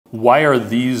Why are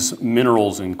these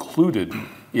minerals included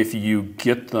if you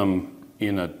get them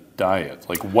in a diet?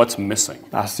 Like, what's missing?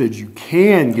 I said you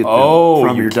can get them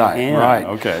from your diet, right?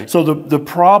 Okay. So the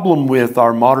problem with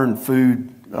our modern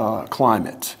food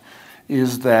climate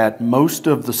is that most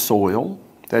of the soil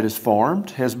that is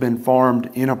farmed has been farmed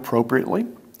inappropriately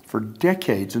for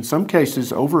decades, in some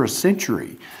cases over a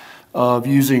century, of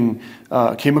using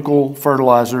chemical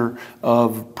fertilizer,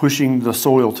 of pushing the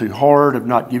soil too hard, of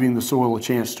not giving the soil a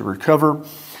chance to recover.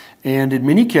 And in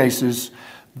many cases,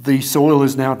 the soil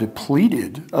is now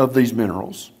depleted of these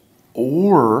minerals,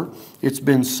 or it's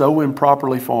been so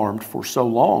improperly farmed for so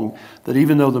long that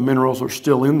even though the minerals are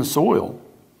still in the soil,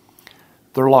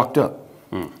 they're locked up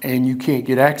and you can't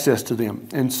get access to them.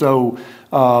 And so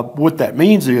what that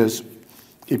means is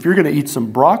if you're going to eat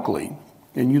some broccoli,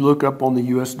 and you look up on the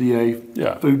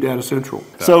USDA Food Data Central.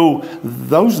 Yeah. So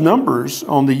those numbers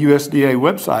on the USDA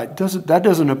website, that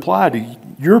doesn't apply to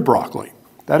your broccoli.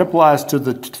 That applies to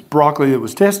the broccoli that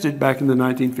was tested back in the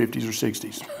 1950s or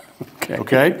 60s.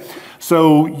 Okay?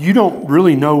 So you don't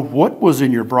really know what was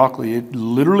in your broccoli. It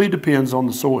literally depends on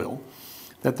the soil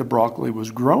that the broccoli was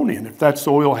grown in. If that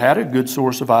soil had a good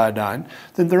source of iodine,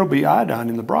 then there'll be iodine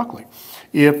in the broccoli.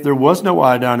 If there was no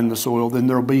iodine in the soil, then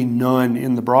there'll be none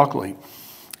in the broccoli,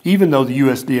 even though the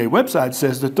USDA website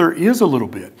says that there is a little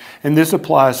bit. And this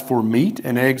applies for meat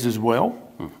and eggs as well.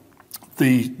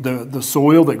 The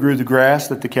soil that grew the grass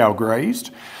that the cow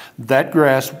grazed, that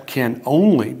grass can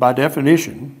only, by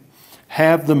definition,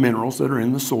 have the minerals that are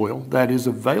in the soil that is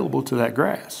available to that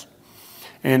grass.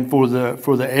 And for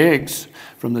the eggs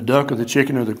from the duck or the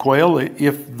chicken or the quail,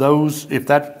 if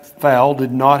that fowl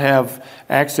did not have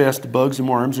access to bugs and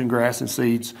worms and grass and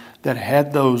seeds that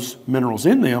had those minerals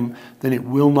in them, then it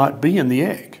will not be in the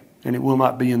egg and it will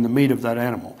not be in the meat of that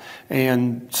animal.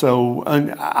 And so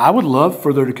I would love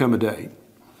for there to come a day,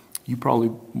 you probably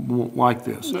won't like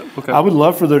this, I would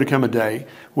love for there to come a day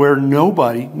where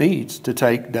nobody needs to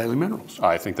take daily minerals.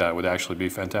 I think that would actually be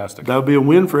fantastic. That would be a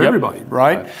win for everybody,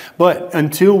 right? But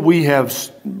until we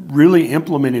have really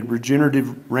implemented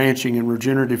regenerative ranching and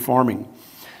regenerative farming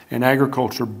and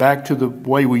agriculture back to the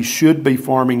way we should be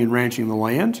farming and ranching the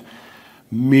land,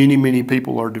 many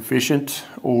people are deficient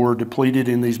or depleted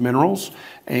in these minerals.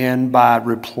 And by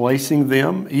replacing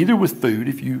them either with food,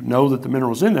 if you know that the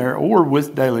mineral's in there, or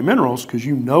with daily minerals, because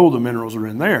you know the minerals are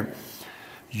in there,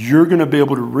 you're going to be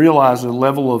able to realize a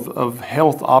level of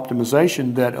health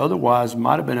optimization that otherwise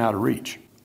might have been out of reach.